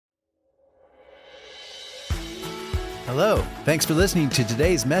Hello. Thanks for listening to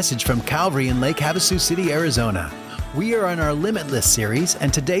today's message from Calvary in Lake Havasu City, Arizona. We are on our Limitless series,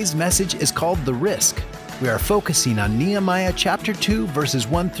 and today's message is called The Risk. We are focusing on Nehemiah chapter 2, verses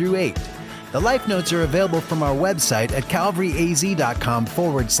 1 through 8. The life notes are available from our website at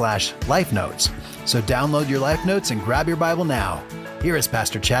calvaryaz.com/life notes. So download your life notes and grab your Bible now. Here is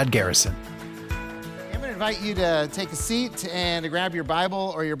Pastor Chad Garrison. I'm going to invite you to take a seat and to grab your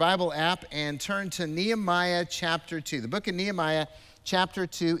Bible or your Bible app and turn to Nehemiah chapter 2. The book of Nehemiah chapter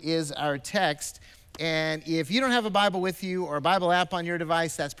 2 is our text. And if you don't have a Bible with you or a Bible app on your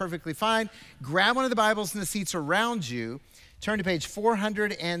device, that's perfectly fine. Grab one of the Bibles in the seats around you. Turn to page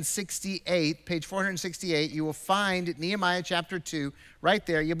 468. Page 468, you will find Nehemiah chapter 2 right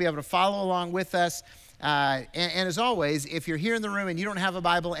there. You'll be able to follow along with us. And as always, if you're here in the room and you don't have a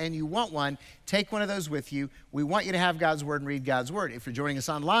Bible and you want one, take one of those with you. We want you to have God's Word and read God's Word. If you're joining us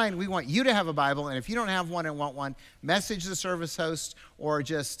online, we want you to have a Bible. And if you don't have one and want one, message the service host or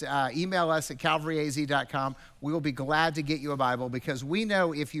just email us at calvaryaz.com. We will be glad to get you a Bible because we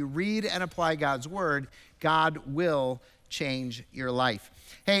know if you read and apply God's Word, God will change your life.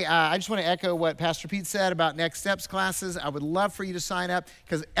 Hey, I just want to echo what Pastor Pete said about Next Steps classes. I would love for you to sign up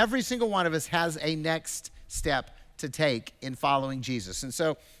because every single one of us has a next step to take in following Jesus. And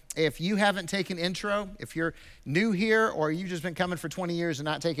so if you haven't taken intro, if you're new here or you've just been coming for 20 years and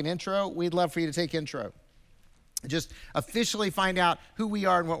not taken intro, we'd love for you to take intro. Just officially find out who we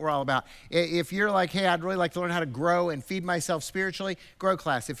are and what we're all about. If you're like, hey, I'd really like to learn how to grow and feed myself spiritually, grow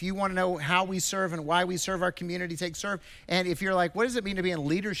class. If you want to know how we serve and why we serve our community, take serve. And if you're like, what does it mean to be in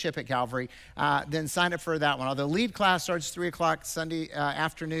leadership at Calvary, then sign up for that one. Although lead class starts 3 o'clock Sunday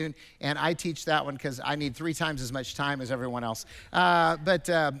afternoon, and I teach that one because I need 3 times as much time as everyone else. But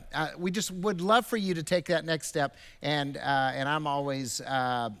we just would love for you to take that next step, and I'm always,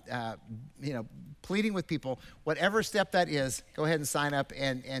 pleading with people, whatever step that is, go ahead and sign up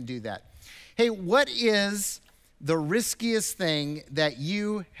and do that. Hey, what is the riskiest thing that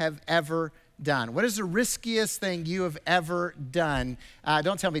you have ever done? What is the riskiest thing you have ever done?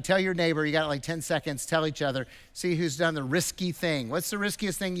 Don't tell me, tell your neighbor. You got like 10 seconds, tell each other, see who's done the risky thing. What's the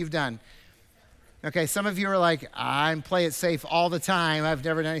riskiest thing you've done? Okay, some of you are like, I play it safe all the time. I've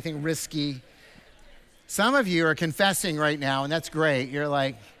never done anything risky. Some of you are confessing right now, and that's great. You're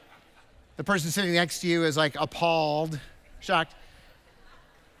like, the person sitting next to you is like appalled, shocked.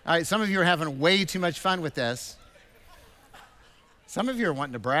 All right, some of you are having way too much fun with this. Some of you are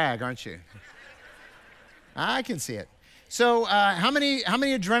wanting to brag, aren't you? I can see it. So how many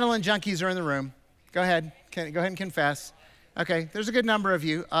adrenaline junkies are in the room? Go ahead and confess. Okay, there's a good number of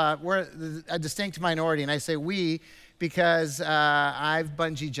you. We're a distinct minority, and I say we because I've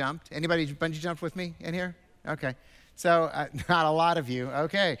bungee jumped. Anybody bungee jumped with me in here? Okay. So not a lot of you.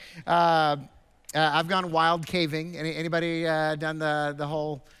 Okay. I've gone wild caving. Anybody done the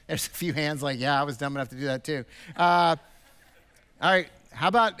whole, there's a few hands like, yeah, I was dumb enough to do that too. All right. How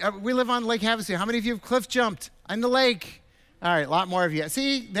about, we live on Lake Havasu. How many of you have cliff jumped in the lake? All right, a lot more of you.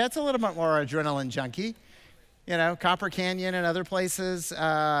 See, that's a little bit more adrenaline junkie. You know, Copper Canyon and other places,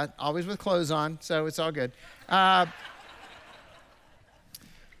 always with clothes on, so it's all good.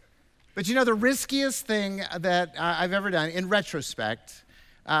 But you know, the riskiest thing that I've ever done, in retrospect,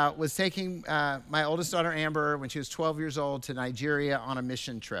 was taking my oldest daughter, Amber, when she was 12 years old, to Nigeria on a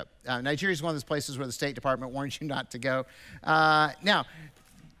mission trip. Nigeria is one of those places where the State Department warns you not to go. Now,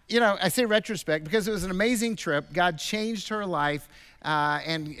 you know, I say retrospect because it was an amazing trip. God changed her life,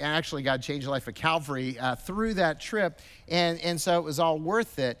 and actually God changed the life of Calvary through that trip, and so it was all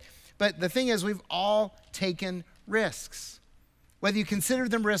worth it. But the thing is, we've all taken risks. Whether you consider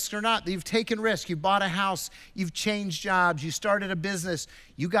them risks or not, you've taken risks. You bought a house, you've changed jobs, you started a business,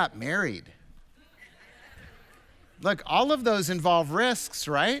 you got married. Look, all of those involve risks,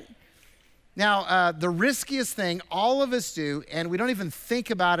 right? Now, the riskiest thing all of us do, and we don't even think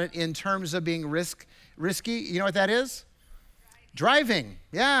about it in terms of being risky, you know what that is? Driving.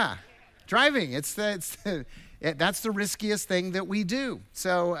 Yeah, driving. That's the riskiest thing that we do.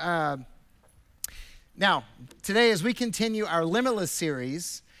 So, now, today as we continue our Limitless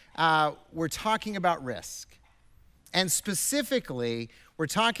series, we're talking about risk. And specifically, we're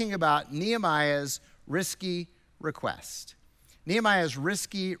talking about Nehemiah's risky request. Nehemiah's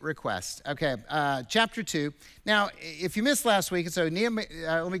risky request. Okay, chapter 2. Now, if you missed last week, so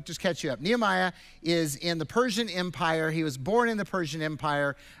Nehemiah, let me just catch you up. Nehemiah is in the Persian Empire. He was born in the Persian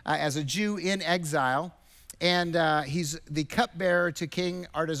Empire as a Jew in exile. And he's the cupbearer to King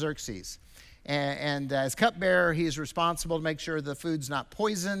Artaxerxes. And as cupbearer, he is responsible to make sure the food's not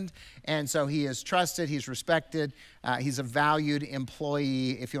poisoned. And so he is trusted, he's respected, he's a valued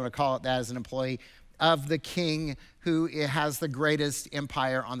employee, if you want to call it that as an employee, of the king who has the greatest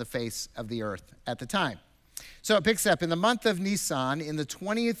empire on the face of the earth at the time. So it picks up, in the month of Nisan, in the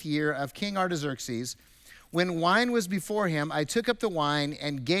 20th year of King Artaxerxes, when wine was before him, I took up the wine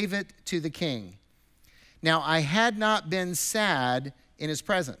and gave it to the king. Now I had not been sad in his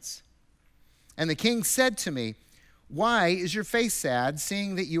presence. And the king said to me, why is your face sad,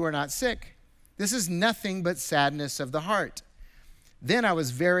 seeing that you are not sick? This is nothing but sadness of the heart. Then I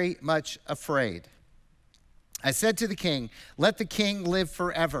was very much afraid. I said to the king, let the king live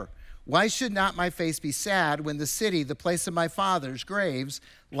forever. Why should not my face be sad when the city, the place of my father's graves,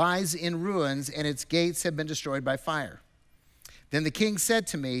 lies in ruins and its gates have been destroyed by fire? Then the king said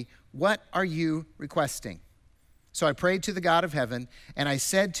to me, what are you requesting? So I prayed to the God of heaven, and I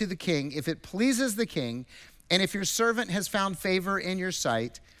said to the king, if it pleases the king, and if your servant has found favor in your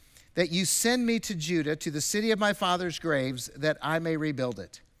sight, that you send me to Judah, to the city of my father's graves, that I may rebuild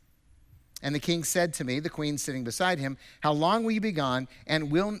it. And the king said to me, the queen sitting beside him, how long will you be gone,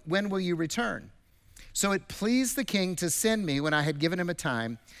 and when will you return? So it pleased the king to send me when I had given him a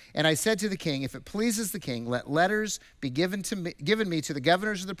time. And I said to the king, if it pleases the king, let letters be given me to the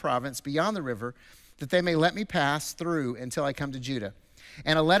governors of the province beyond the river, that they may let me pass through until I come to Judah.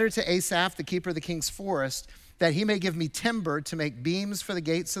 And a letter to Asaph, the keeper of the king's forest, that he may give me timber to make beams for the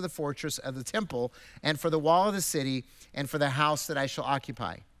gates of the fortress of the temple, and for the wall of the city, and for the house that I shall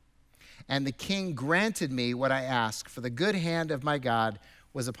occupy. And the king granted me what I asked, for the good hand of my God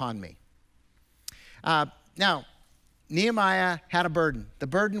was upon me. Now, Nehemiah had a burden. The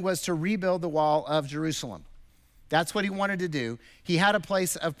burden was to rebuild the wall of Jerusalem. That's what he wanted to do. He had a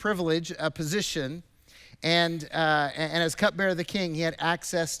place of privilege, a position, and as cupbearer of the king, he had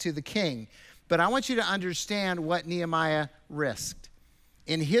access to the king. But I want you to understand what Nehemiah risked.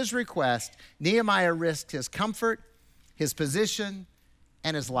 In his request, Nehemiah risked his comfort, his position,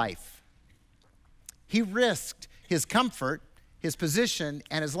 and his life. He risked his comfort, his position,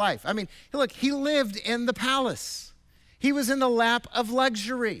 and his life. I mean, look, he lived in the palace. He was in the lap of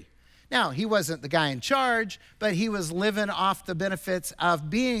luxury. Now, he wasn't the guy in charge, but he was living off the benefits of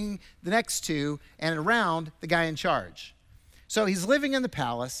being the next to and around the guy in charge. So he's living in the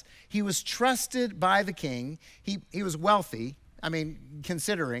palace. He was trusted by the king. He was wealthy, I mean,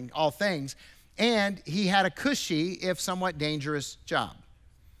 considering all things. And he had a cushy, if somewhat dangerous, job.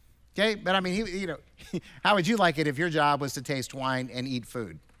 Okay? But I mean, how would you like it if your job was to taste wine and eat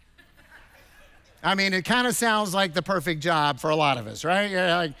food? I mean, it kind of sounds like the perfect job for a lot of us, right? You're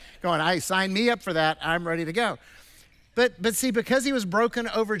like going, sign me up for that. I'm ready to go. But see, because he was broken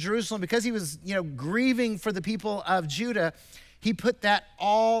over Jerusalem, because he was, grieving for the people of Judah, he put that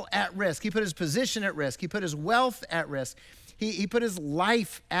all at risk. He put his position at risk. He put his wealth at risk. He put his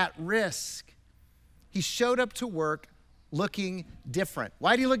life at risk. He showed up to work looking different.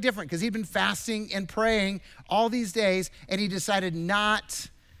 Why did he look different? Because he'd been fasting and praying all these days, and he decided not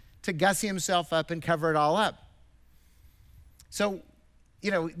to gussy himself up and cover it all up. So,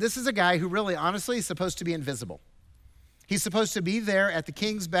 this is a guy who really, honestly, is supposed to be invisible. He's supposed to be there at the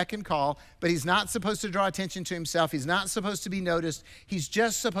king's beck and call, but he's not supposed to draw attention to himself. He's not supposed to be noticed. He's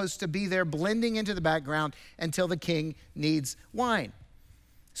just supposed to be there blending into the background until the king needs wine.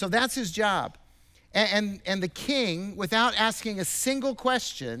 So that's his job. And the king, without asking a single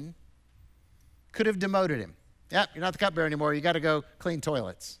question, could have demoted him. Yep, you're not the cupbearer anymore. You got to go clean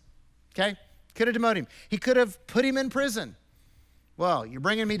toilets. Okay? Could have demoted him. He could have put him in prison. Well, you're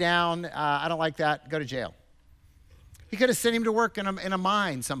bringing me down. I don't like that. Go to jail. He could have sent him to work in a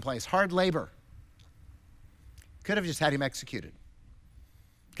mine someplace, hard labor. Could have just had him executed.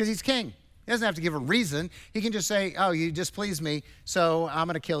 Because he's king. He doesn't have to give a reason. He can just say, oh, you displeased me, so I'm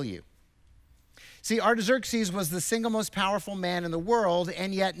going to kill you. See, Artaxerxes was the single most powerful man in the world,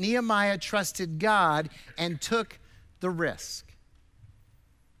 and yet Nehemiah trusted God and took the risk.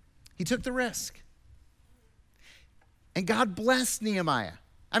 He took the risk. And God blessed Nehemiah.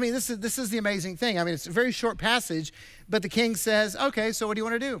 I mean, this is the amazing thing. I mean, it's a very short passage, but the king says, okay, so what do you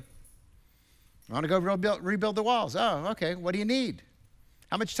want to do? I want to go rebuild the walls. Oh, okay, what do you need?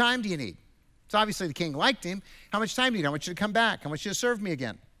 How much time do you need? So obviously the king liked him. How much time do you need? I want you to come back. I want you to serve me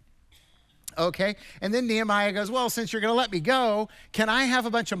again. Okay, and then Nehemiah goes, well, since you're going to let me go, can I have a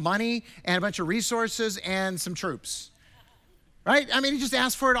bunch of money and a bunch of resources and some troops? Right? I mean, he just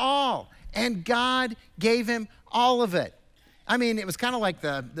asked for it all. And God gave him all of it. I mean, it was kind of like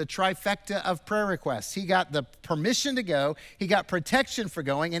the trifecta of prayer requests. He got the permission to go, he got protection for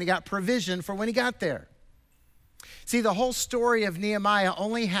going, and he got provision for when he got there. See, the whole story of Nehemiah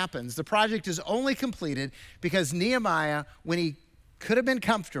only happens, the project is only completed because Nehemiah, when he could have been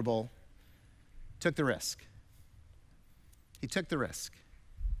comfortable, took the risk. He took the risk.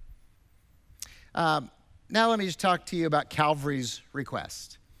 Now let me just talk to you about Calvary's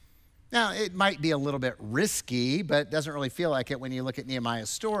request. Now, it might be a little bit risky, but it doesn't really feel like it when you look at Nehemiah's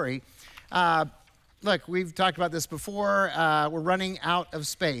story. Look, we've talked about this before. We're running out of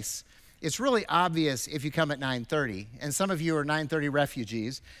space. It's really obvious if you come at 9:30, and some of you are 9:30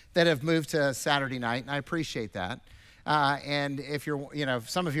 refugees that have moved to Saturday night, and I appreciate that. And if you're,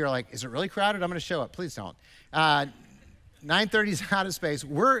 some of you are like, is it really crowded? I'm going to show up. Please don't. 9:30 is out of space.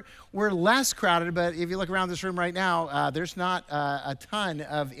 We're less crowded, but if you look around this room right now, there's not a ton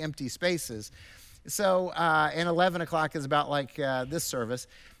of empty spaces. So, and 11 o'clock is about like this service.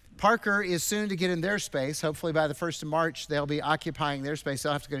 Parker is soon to get in their space. Hopefully by the 1st of March, they'll be occupying their space.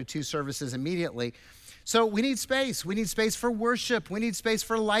 They'll have to go to 2 services immediately. So we need space. We need space for worship. We need space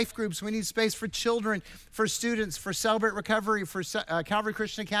for life groups. We need space for children, for students, for Celebrate Recovery, for Calvary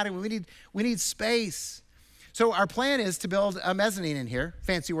Christian Academy. We need space. So our plan is to build a mezzanine in here,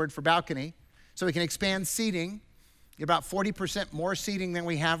 fancy word for balcony, so we can expand seating, get about 40% more seating than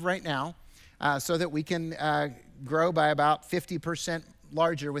we have right now, so that we can grow by about 50%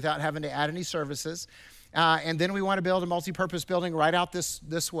 larger without having to add any services. And then we want to build a multi-purpose building right out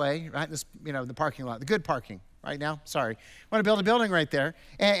this way, right? This, the parking lot, the good parking right now. Sorry. We want to build a building right there.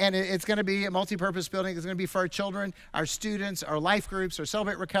 And it's going to be a multi-purpose building. It's going to be for our children, our students, our life groups, our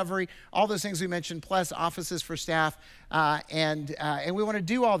Celebrate Recovery, all those things we mentioned, plus offices for staff. And we want to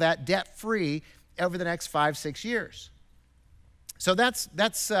do all that debt-free over the next 5-6 years. So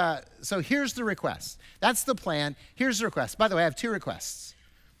so here's the request. That's the plan. Here's the request. By the way, I have 2 requests.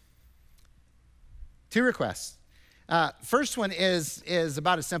 2 requests. First one is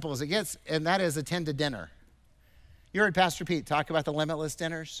about as simple as it gets, and that is attend a dinner. You heard Pastor Pete talk about the Limitless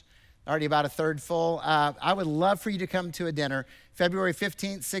dinners, already about a third full. I would love for you to come to a dinner February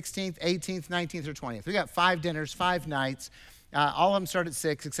 15th, 16th, 18th, 19th, or 20th. We got 5 dinners, 5 nights. All of them start at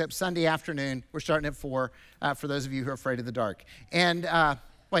 6, except Sunday afternoon. We're starting at 4 for those of you who are afraid of the dark. And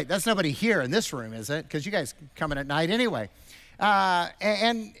wait, that's nobody here in this room, is it? Because you guys come in at night anyway.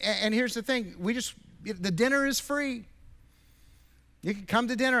 And here's the thing. The dinner is free. You can come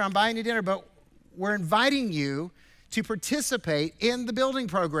to dinner. I'm buying you dinner, but we're inviting you to participate in the building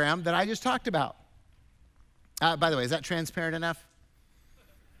program that I just talked about. By the way, is that transparent enough?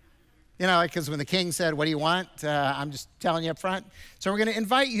 Because when the king said, what do you want? I'm just telling you up front. So we're going to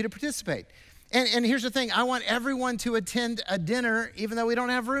invite you to participate. And here's the thing. I want everyone to attend a dinner, even though we don't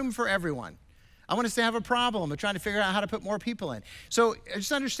have room for everyone. I want us to have a problem of trying to figure out how to put more people in. So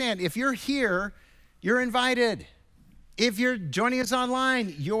just understand, if you're here, you're invited. If you're joining us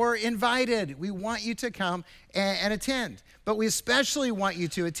online, you're invited. We want you to come and attend. But we especially want you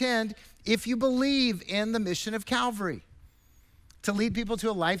to attend if you believe in the mission of Calvary, to lead people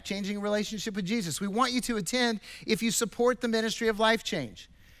to a life-changing relationship with Jesus. We want you to attend if you support the ministry of Life Change.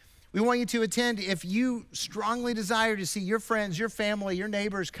 We want you to attend if you strongly desire to see your friends, your family, your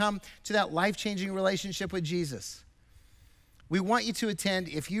neighbors come to that life-changing relationship with Jesus. We want you to attend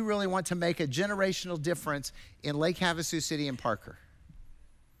if you really want to make a generational difference in Lake Havasu City and Parker.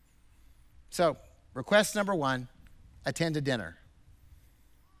 So, request number 1, attend a dinner.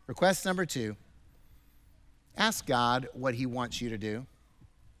 Request number 2, ask God what he wants you to do.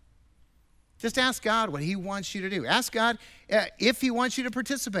 Just ask God what he wants you to do. Ask God if he wants you to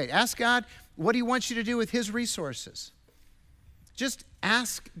participate. Ask God what he wants you to do with his resources. Just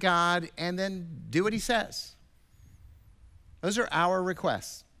ask God and then do what he says. Those are our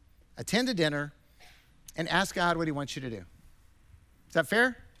requests. Attend a dinner and ask God what he wants you to do. Is that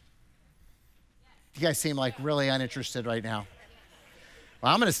fair? You guys seem like really uninterested right now.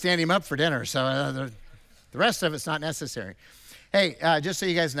 Well, I'm going to stand him up for dinner, so the rest of it's not necessary. Hey, just so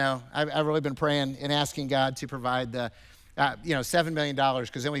you guys know, I've really been praying and asking God to provide the, $7 million,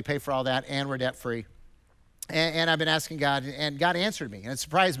 because then we pay for all that and we're debt free. And I've been asking God, and God answered me, and it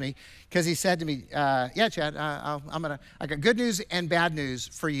surprised me because he said to me, "Yeah, Chad, I got good news and bad news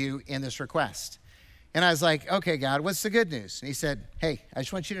for you in this request." And I was like, "Okay, God, what's the good news?" And he said, "Hey, I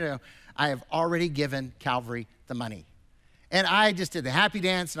just want you to know, I have already given Calvary the money." And I just did the happy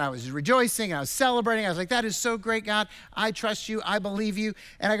dance, and I was rejoicing, and I was celebrating. I was like, "That is so great, God. I trust you. I believe you."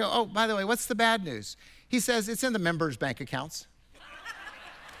 And I go, "Oh, by the way, what's the bad news?" He says, "It's in the members' bank accounts."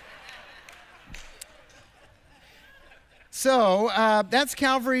 So that's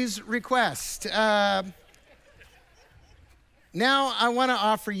Calvary's request. Now I want to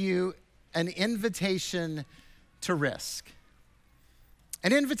offer you an invitation to risk.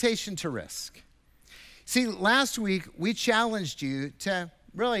 An invitation to risk. See, last week we challenged you to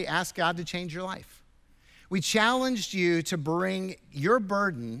really ask God to change your life. We challenged you to bring your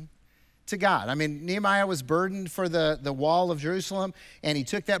burden to God. I mean, Nehemiah was burdened for the wall of Jerusalem, and he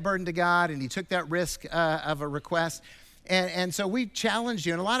took that burden to God, and he took that risk of a request. And so we challenged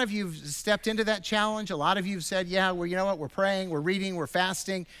you, and a lot of you have stepped into that challenge. A lot of you have said, yeah, well, you know what, we're praying, we're reading, we're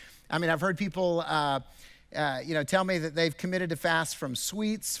fasting. I mean, I've heard people tell me that they've committed to fast from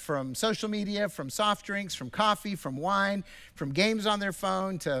sweets, from social media, from soft drinks, from coffee, from wine, from games on their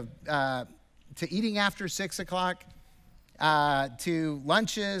phone, to eating after 6 o'clock, to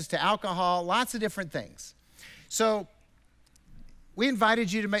lunches, to alcohol, lots of different things. So we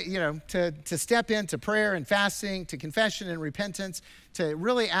invited you to make, to step into prayer and fasting, to confession and repentance, to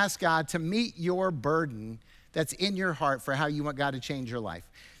really ask God to meet your burden that's in your heart for how you want God to change your life.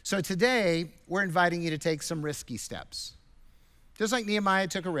 So today, we're inviting you to take some risky steps. Just like Nehemiah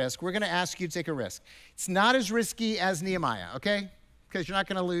took a risk, we're going to ask you to take a risk. It's not as risky as Nehemiah, okay? Because you're not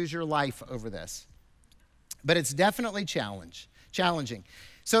going to lose your life over this. But it's definitely challenging.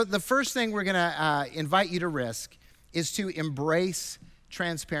 So the first thing we're going to invite you to risk is to embrace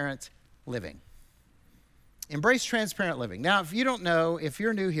transparent living. Embrace transparent living. Now, if you don't know, if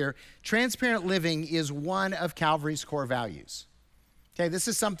you're new here, transparent living is one of Calvary's core values. Okay, this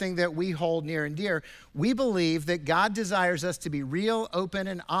is something that we hold near and dear. We believe that God desires us to be real, open,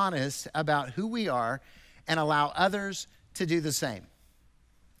 and honest about who we are and allow others to do the same.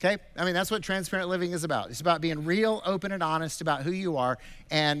 Okay? I mean, that's what transparent living is about. It's about being real, open, and honest about who you are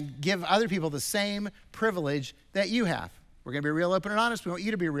and give other people the same privilege that you have. We're going to be real, open, and honest. We want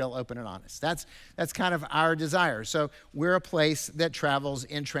you to be real, open, and honest. That's kind of our desire. So we're a place that travels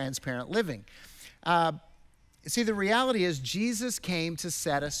in transparent living. See, the reality is Jesus came to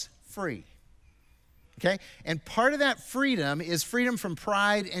set us free. Okay? And part of that freedom is freedom from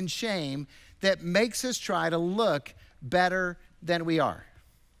pride and shame that makes us try to look better than we are.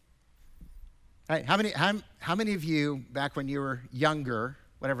 Right? How many of you, back when you were younger,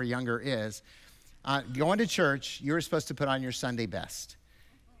 whatever younger is, going to church, you were supposed to put on your Sunday best?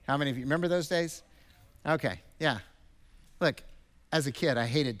 How many of you remember those days? Okay, yeah. Look, as a kid, I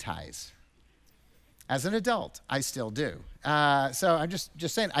hated ties. As an adult, I still do. So I'm just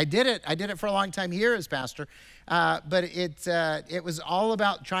saying, I did it for a long time here as pastor, but it was all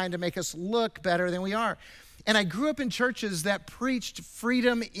about trying to make us look better than we are. And I grew up in churches that preached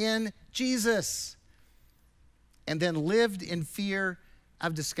freedom in Jesus and then lived in fear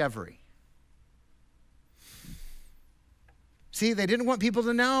of discovery. See, they didn't want people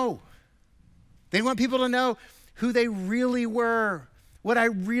to know. They didn't want people to know who they really were, what I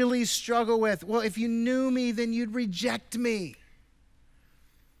really struggle with. Well, if you knew me, then you'd reject me.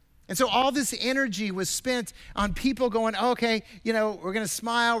 And so all this energy was spent on people going, okay, we're going to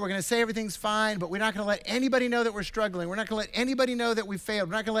smile, we're going to say everything's fine, but we're not going to let anybody know that we're struggling. We're not going to let anybody know that we failed.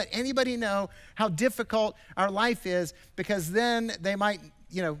 We're not going to let anybody know how difficult our life is, because then they might,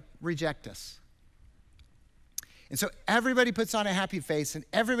 reject us. And so everybody puts on a happy face and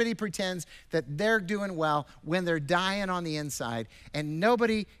everybody pretends that they're doing well when they're dying on the inside, and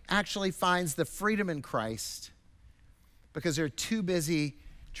nobody actually finds the freedom in Christ because they're too busy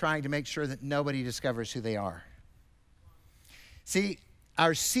trying to make sure that nobody discovers who they are. See,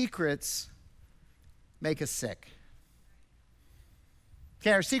 our secrets make us sick.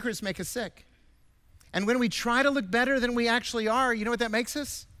 Okay, our secrets make us sick. And when we try to look better than we actually are, you know what that makes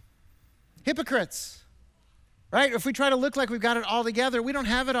us? Hypocrites. Right? If we try to look like we've got it all together, we don't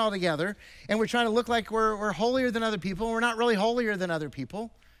have it all together. And we're trying to look like we're holier than other people. We're not really holier than other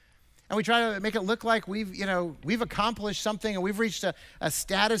people. And we try to make it look like we've accomplished something and we've reached a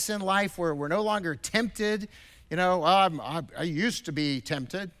status in life where we're no longer tempted. I used to be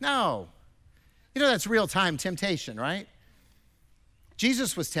tempted. No. That's real-time temptation, right?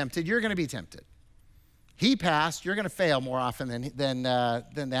 Jesus was tempted. You're going to be tempted. He passed. You're going to fail more often than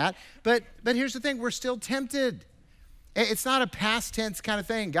that. But here's the thing. We're still tempted. It's not a past tense kind of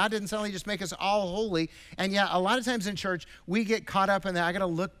thing. God didn't suddenly just make us all holy. And yeah, a lot of times in church, we get caught up in that. I got to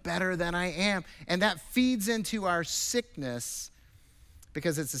look better than I am. And that feeds into our sickness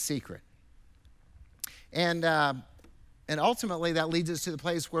because it's a secret. And ultimately, that leads us to the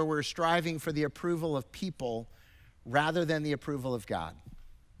place where we're striving for the approval of people rather than the approval of God.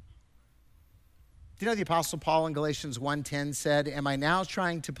 Do you know the Apostle Paul in Galatians 1:10 said, "Am I now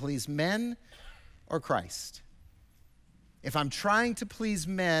trying to please men or Christ? If I'm trying to please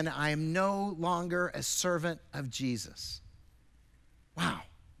men, I am no longer a servant of Jesus." Wow.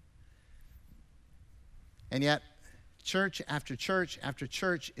 And yet, church after church after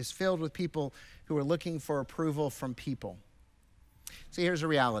church is filled with people who are looking for approval from people. See, here's a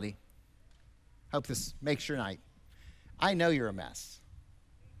reality. Hope this makes your night. I know you're a mess.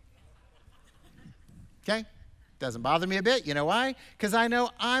 Okay? Doesn't bother me a bit. You know why? Because I know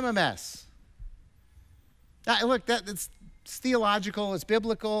I'm a mess. Look, it's theological, it's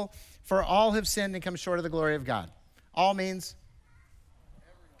biblical. For all have sinned and come short of the glory of God. All means,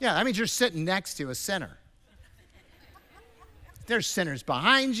 yeah, that means you're sitting next to a sinner. There's sinners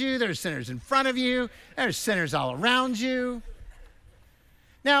behind you. There's sinners in front of you. There's sinners all around you.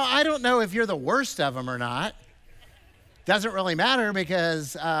 Now, I don't know if you're the worst of them or not. Doesn't really matter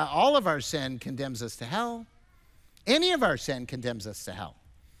because all of our sin condemns us to hell. Any of our sin condemns us to hell.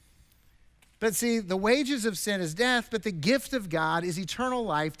 But see, the wages of sin is death, but the gift of God is eternal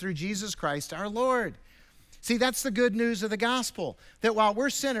life through Jesus Christ our Lord. See, that's the good news of the gospel, that while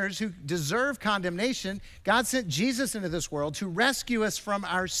we're sinners who deserve condemnation, God sent Jesus into this world to rescue us from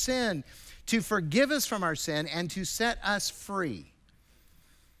our sin, to forgive us from our sin, and to set us free.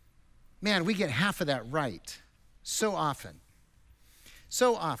 Man, we get half of that right so often.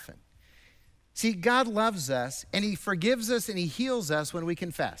 So often. See, God loves us, and he forgives us, and he heals us when we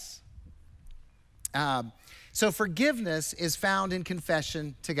confess. So forgiveness is found in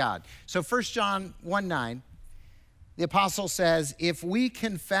confession to God. So 1 John 1:9, the apostle says, if we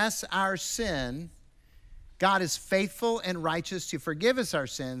confess our sin, God is faithful and righteous to forgive us our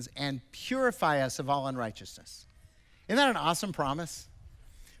sins and purify us of all unrighteousness. Isn't that an awesome promise?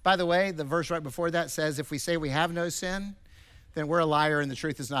 By the way, the verse right before that says, if we say we have no sin, then we're a liar and the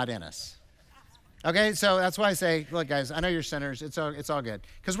truth is not in us. Okay, so that's why I say, look, guys, I know you're sinners. It's all good.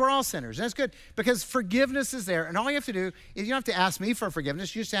 Because we're all sinners. And it's good because forgiveness is there. And all you have to do is you don't have to ask me for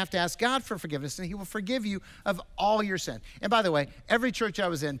forgiveness. You just have to ask God for forgiveness, and he will forgive you of all your sin. And by the way, every church I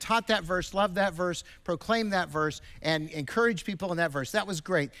was in taught that verse, loved that verse, proclaimed that verse, and encouraged people in that verse. That was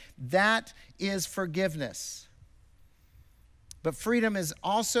great. That is forgiveness. But freedom is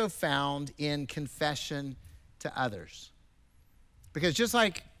also found in confession to others. Because just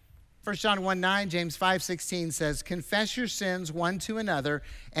like 1 John 1:9, James 5:16 says, confess your sins one to another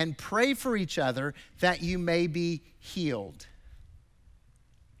and pray for each other that you may be healed.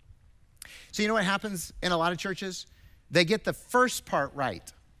 So you know what happens in a lot of churches? They get the first part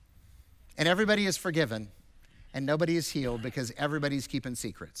right, and everybody is forgiven, and nobody is healed because everybody's keeping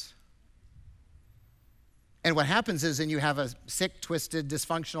secrets. And what happens is then you have a sick, twisted,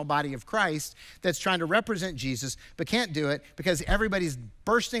 dysfunctional body of Christ that's trying to represent Jesus but can't do it because everybody's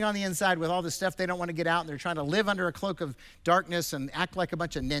bursting on the inside with all this stuff they don't want to get out, and they're trying to live under a cloak of darkness and act like a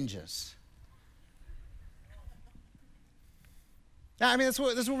bunch of ninjas. I mean, that's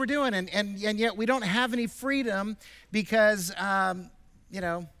what we're doing, and yet we don't have any freedom because,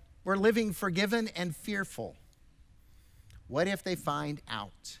 we're living forgiven and fearful. What if they find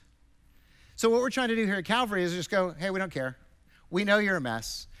out? So what we're trying to do here at Calvary is just go, hey, we don't care. We know you're a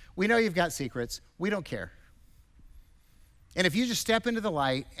mess. We know you've got secrets. We don't care. And if you just step into the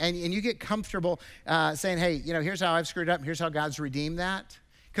light and you get comfortable saying, hey, here's how I've screwed up, and here's how God's redeemed that.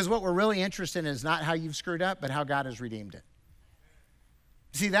 Because what we're really interested in is not how you've screwed up, but how God has redeemed it.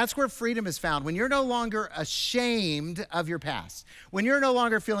 See, that's where freedom is found. When you're no longer ashamed of your past. When you're no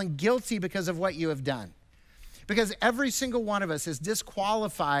longer feeling guilty because of what you have done. Because every single one of us is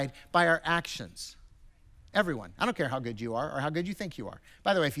disqualified by our actions. Everyone. I don't care how good you are or how good you think you are.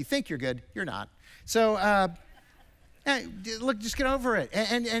 By the way, if you think you're good, you're not. So, look, just get over it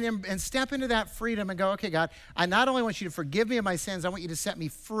and step into that freedom and go, okay, God, I not only want you to forgive me of my sins, I want you to set me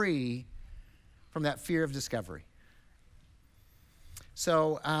free from that fear of discovery.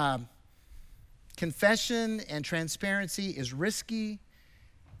 So, confession and transparency is risky,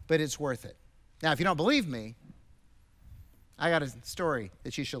 but it's worth it. Now, if you don't believe me, I got a story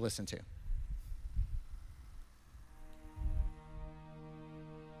that you should listen to.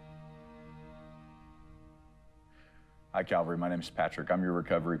 Hi, Calvary. My name is Patrick. I'm your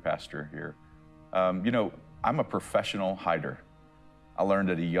recovery pastor here. I'm a professional hider. I learned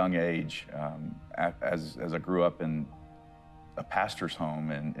at a young age, as I grew up in a pastor's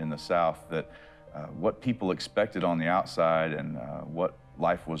home in the South, that what people expected on the outside and what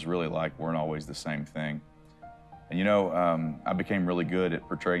life was really like weren't always the same thing. And I became really good at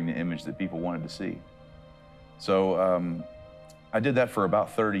portraying the image that people wanted to see. So I did that for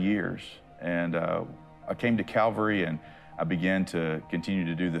about 30 years. And I came to Calvary and I began to continue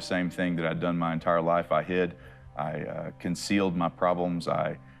to do the same thing that I'd done my entire life. I hid, I concealed my problems,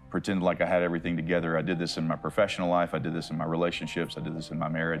 I pretended like I had everything together. I did this in my professional life, I did this in my relationships, I did this in my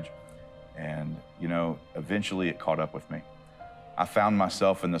marriage. And eventually it caught up with me. I found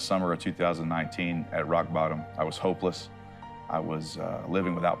myself in the summer of 2019 at rock bottom. I was hopeless. I was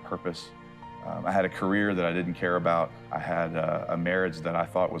living without purpose. I had a career that I didn't care about. I had a marriage that I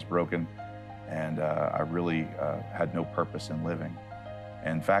thought was broken, and I really had no purpose in living.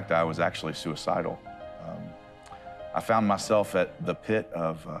 In fact, I was actually suicidal. I found myself at the pit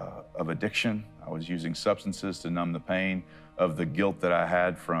of addiction. I was using substances to numb the pain of the guilt that I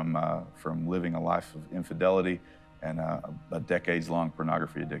had from living a life of infidelity and a decades-long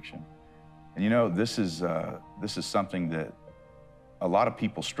pornography addiction. And you know, this is something that a lot of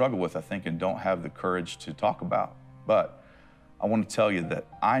people struggle with, I think, and don't have the courage to talk about. But I want to tell you that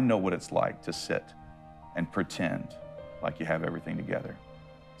I know what it's like to sit and pretend like you have everything together.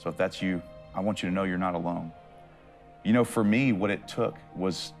 So if that's you, I want you to know you're not alone. You know, for me, what it took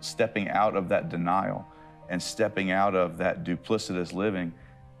was stepping out of that denial and stepping out of that duplicitous living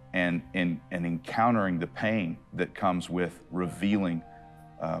and encountering the pain that comes with revealing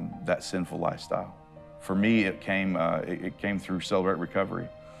that sinful lifestyle. For me, it came through Celebrate Recovery.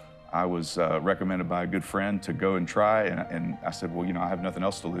 I was recommended by a good friend to go and try, and I said, well, you know, I have nothing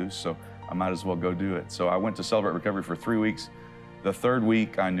else to lose, so I might as well go do it. So I went to Celebrate Recovery for 3 weeks. The third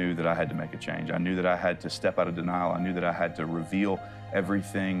week, I knew that I had to make a change. I knew that I had to step out of denial. I knew that I had to reveal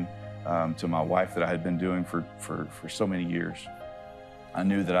everything to my wife that I had been doing for so many years. I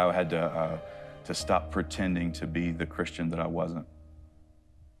knew that I had to stop pretending to be the Christian that I wasn't.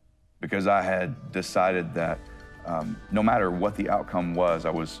 Because I had decided that no matter what the outcome was,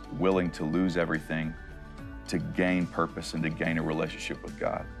 I was willing to lose everything to gain purpose and to gain a relationship with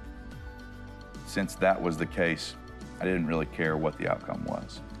God. Since that was the case, I didn't really care what the outcome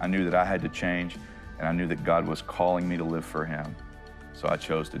was. I knew that I had to change, and I knew that God was calling me to live for Him. So I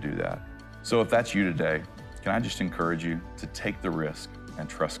chose to do that. So if that's you today, can I just encourage you to take the risk and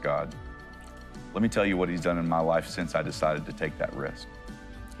trust God? Let me tell you what He's done in my life since I decided to take that risk.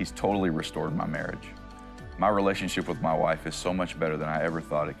 He's totally restored my marriage. My relationship with my wife is so much better than I ever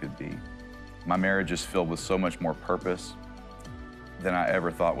thought it could be. My marriage is filled with so much more purpose than I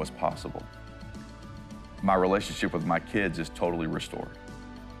ever thought was possible. My relationship with my kids is totally restored.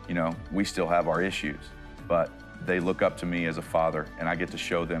 You know, we still have our issues, but they look up to me as a father, and I get to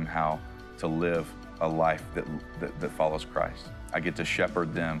show them how to live a life that follows Christ. I get to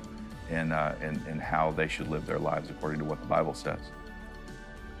shepherd them in how they should live their lives according to what the Bible says.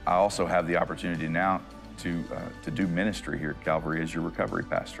 I also have the opportunity now to do ministry here at Calvary as your recovery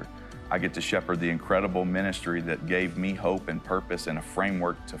pastor. I get to shepherd the incredible ministry that gave me hope and purpose and a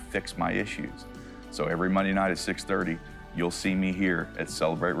framework to fix my issues. So every Monday night at 6:30, you'll see me here at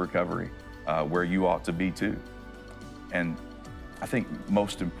Celebrate Recovery, where you ought to be too. And I think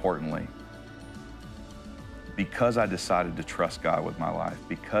most importantly, because I decided to trust God with my life,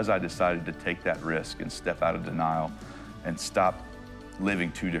 because I decided to take that risk and step out of denial and stop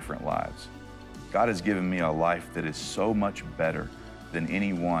living two different lives, God has given me a life that is so much better than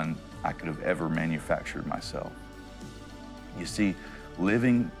any one I could have ever manufactured myself. You see,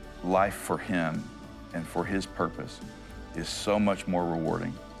 living life for Him and for His purpose is so much more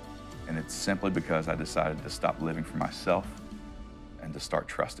rewarding. And it's simply because I decided to stop living for myself and to start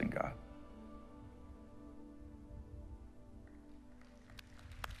trusting God.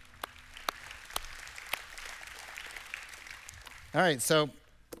 All right, so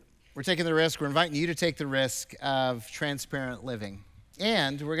we're taking the risk. We're inviting you to take the risk of transparent living.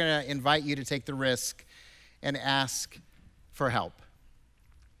 And we're going to invite you to take the risk and ask for help.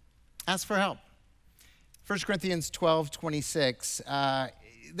 Ask for help. 1 Corinthians 12:26.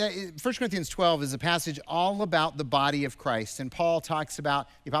 1 Corinthians 12 is a passage all about the body of Christ. And the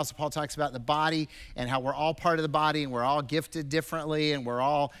Apostle Paul talks about the body and how we're all part of the body and we're all gifted differently and we're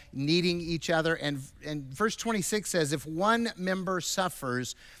all needing each other. And verse 26 says, if one member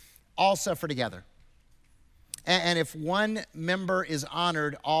suffers, all suffer together. And if one member is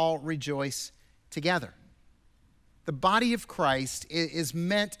honored, all rejoice together. The body of Christ is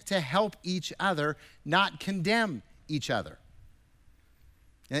meant to help each other, not condemn each other.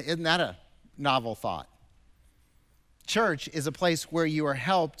 Isn't that a novel thought? Church is a place where you are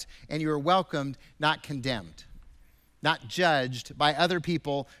helped and you are welcomed, not condemned, not judged by other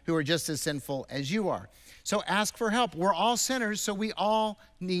people who are just as sinful as you are. So ask for help. We're all sinners, so we all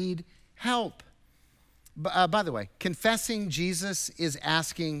need help. By the way, confessing Jesus is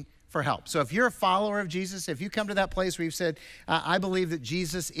asking for help. So if you're a follower of Jesus, if you come to that place where you've said, I believe that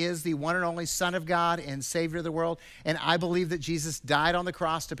Jesus is the one and only Son of God and Savior of the world, and I believe that Jesus died on the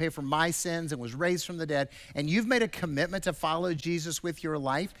cross to pay for my sins and was raised from the dead, and you've made a commitment to follow Jesus with your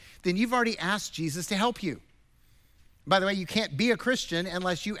life, then you've already asked Jesus to help you. By the way, you can't be a Christian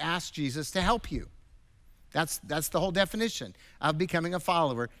unless you ask Jesus to help you. That's the whole definition of becoming a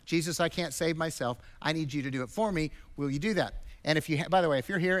follower. Jesus, I can't save myself. I need you to do it for me. Will you do that? And by the way, if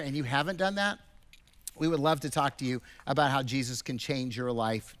you're here and you haven't done that, we would love to talk to you about how Jesus can change your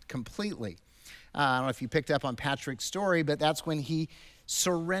life completely. I don't know if you picked up on Patrick's story, but that's when he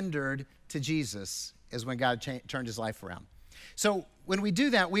surrendered to Jesus is when God turned his life around. So when we do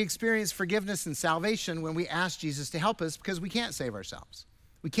that, we experience forgiveness and salvation when we ask Jesus to help us because we can't save ourselves.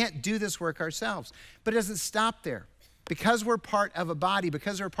 We can't do this work ourselves. But it doesn't stop there. Because we're part of a body,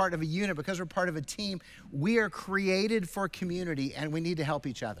 because we're part of a unit, because we're part of a team, we are created for community, and we need to help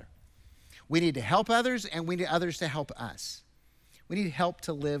each other. We need to help others, and we need others to help us. We need help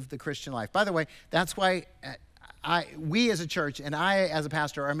to live the Christian life. By the way, that's why we as a church and I as a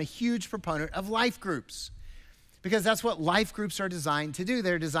pastor am a huge proponent of life groups, because that's what life groups are designed to do.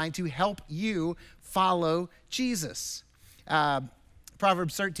 They're designed to help you follow Jesus.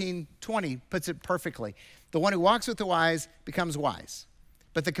 Proverbs 13:20 puts it perfectly. The one who walks with the wise becomes wise,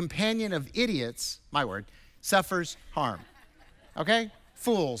 but the companion of idiots, my word, suffers harm. Okay?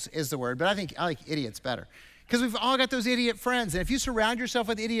 Fools is the word, but I like idiots better. Because we've all got those idiot friends. And if you surround yourself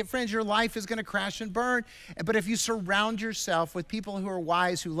with idiot friends, your life is going to crash and burn. But if you surround yourself with people who are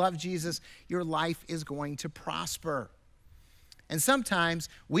wise, who love Jesus, your life is going to prosper. And sometimes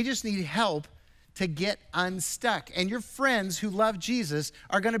we just need help to get unstuck. And your friends who love Jesus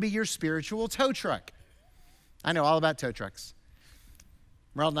are going to be your spiritual tow truck. I know all about tow trucks.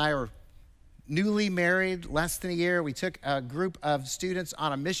 Merle and I were newly married, less than a year. We took a group of students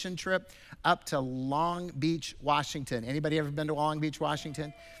on a mission trip up to Long Beach, Washington. Anybody ever been to Long Beach,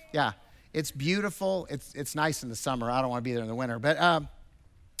 Washington? Yeah, it's beautiful. It's nice in the summer. I don't want to be there in the winter, but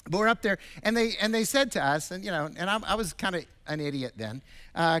we're up there, and they said to us, and I was kind of an idiot then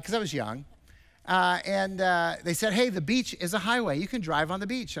because I was young. They said, hey, the beach is a highway. You can drive on the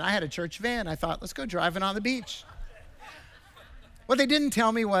beach. And I had a church van. I thought, let's go driving on the beach. What they didn't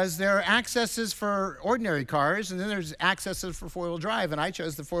tell me was there are accesses for ordinary cars, and then there's accesses for four-wheel drive, and I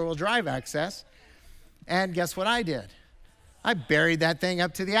chose the four-wheel drive access. And guess what I did? I buried that thing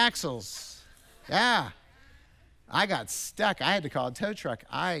up to the axles. Yeah. I got stuck. I had to call a tow truck.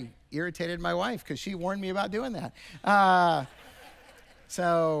 I irritated my wife because she warned me about doing that.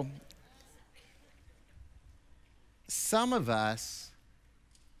 So some of us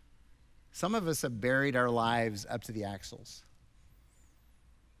have buried our lives up to the axles.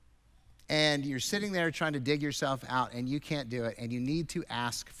 And you're sitting there trying to dig yourself out, and you can't do it, and you need to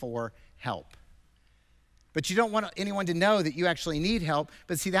ask for help. But you don't want anyone to know that you actually need help.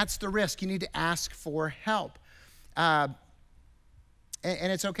 But see, that's the risk. You need to ask for help. And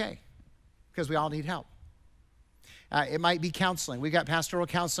it's okay, because we all need help. It might be counseling. We've got pastoral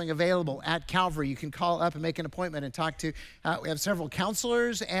counseling available at Calvary. You can call up and make an appointment and talk to. We have several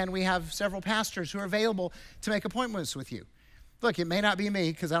counselors, and we have several pastors who are available to make appointments with you. Look, it may not be me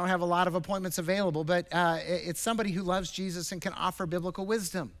because I don't have a lot of appointments available, but it's somebody who loves Jesus and can offer biblical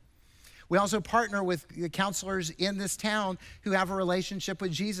wisdom. We also partner with the counselors in this town who have a relationship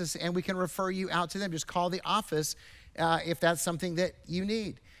with Jesus, and we can refer you out to them. Just call the office if that's something that you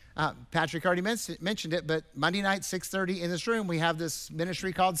need. Patrick already mentioned it, but Monday night, 6:30 in this room, we have this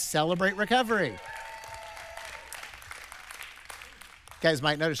ministry called Celebrate Recovery. You guys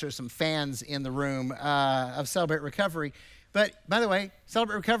might notice there's some fans in the room of Celebrate Recovery. But by the way,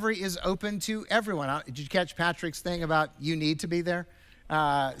 Celebrate Recovery is open to everyone. Did you catch Patrick's thing about you need to be there?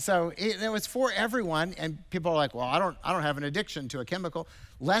 So it's for everyone, and people are like, well, I don't have an addiction to a chemical.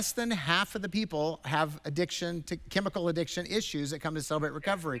 Less than half of the people have chemical addiction issues that come to Celebrate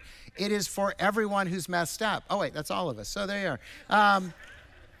Recovery. It is for everyone who's messed up. Oh, wait, that's all of us. So there you are.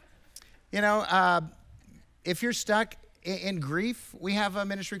 If you're stuck in grief, we have a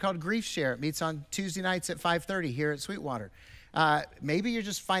ministry called Grief Share. It meets on Tuesday nights at 5:30 here at Sweetwater. Maybe you're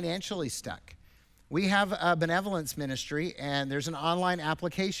just financially stuck. We have a benevolence ministry, and there's an online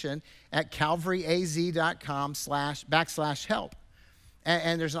application at calvaryaz.com/help.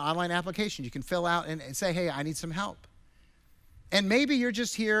 And there's an online application you can fill out and say, hey, I need some help. And maybe you're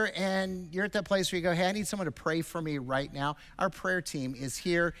just here and you're at that place where you go, hey, I need someone to pray for me right now. Our prayer team is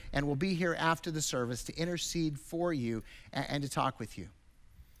here and will be here after the service to intercede for you and to talk with you.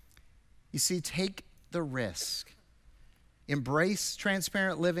 You see, take the risk. Embrace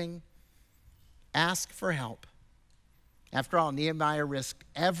transparent living. Ask for help. After all, Nehemiah risked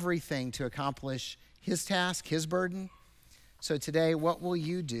everything to accomplish his task, his burden. So today, what will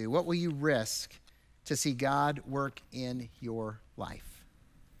you do? What will you risk to see God work in your life?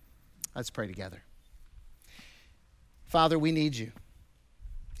 Let's pray together. Father, we need you.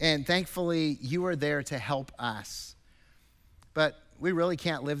 And thankfully, you are there to help us. But we really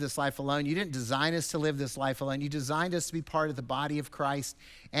can't live this life alone. You didn't design us to live this life alone. You designed us to be part of the body of Christ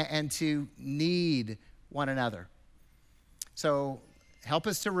and to need one another. So help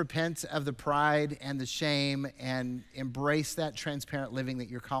us to repent of the pride and the shame and embrace that transparent living that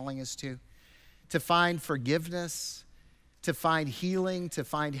you're calling us to find forgiveness, to find healing, to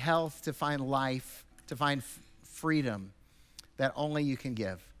find health, to find life, to find freedom that only you can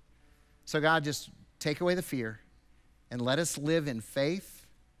give. So God, just take away the fear and let us live in faith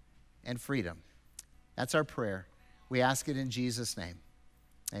and freedom. That's our prayer. We ask it in Jesus' name.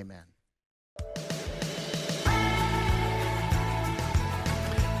 Amen.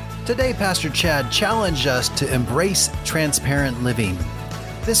 Today, Pastor Chad challenged us to embrace transparent living.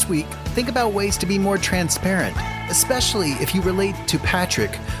 This week, think about ways to be more transparent, especially if you relate to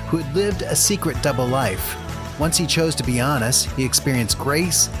Patrick, who had lived a secret double life. Once he chose to be honest, he experienced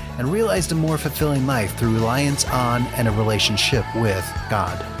grace and realized a more fulfilling life through reliance on and a relationship with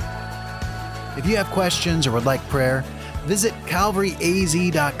God. If you have questions or would like prayer, visit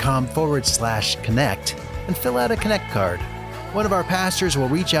calvaryaz.com/connect and fill out a Connect card. One of our pastors will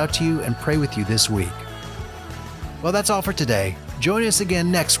reach out to you and pray with you this week. Well, that's all for today. Join us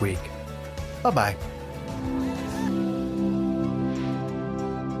again next week. Bye-bye.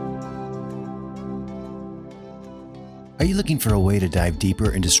 Are you looking for a way to dive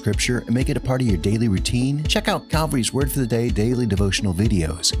deeper into Scripture and make it a part of your daily routine? Check out Calvary's Word for the Day daily devotional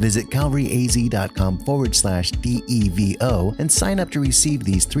videos. Visit calvaryaz.com/DEVO and sign up to receive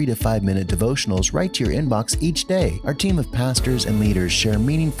these 3 to 5 minute devotionals right to your inbox each day. Our team of pastors and leaders share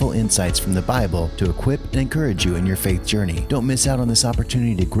meaningful insights from the Bible to equip and encourage you in your faith journey. Don't miss out on this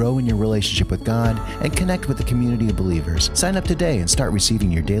opportunity to grow in your relationship with God and connect with the community of believers. Sign up today and start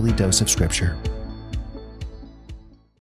receiving your daily dose of Scripture.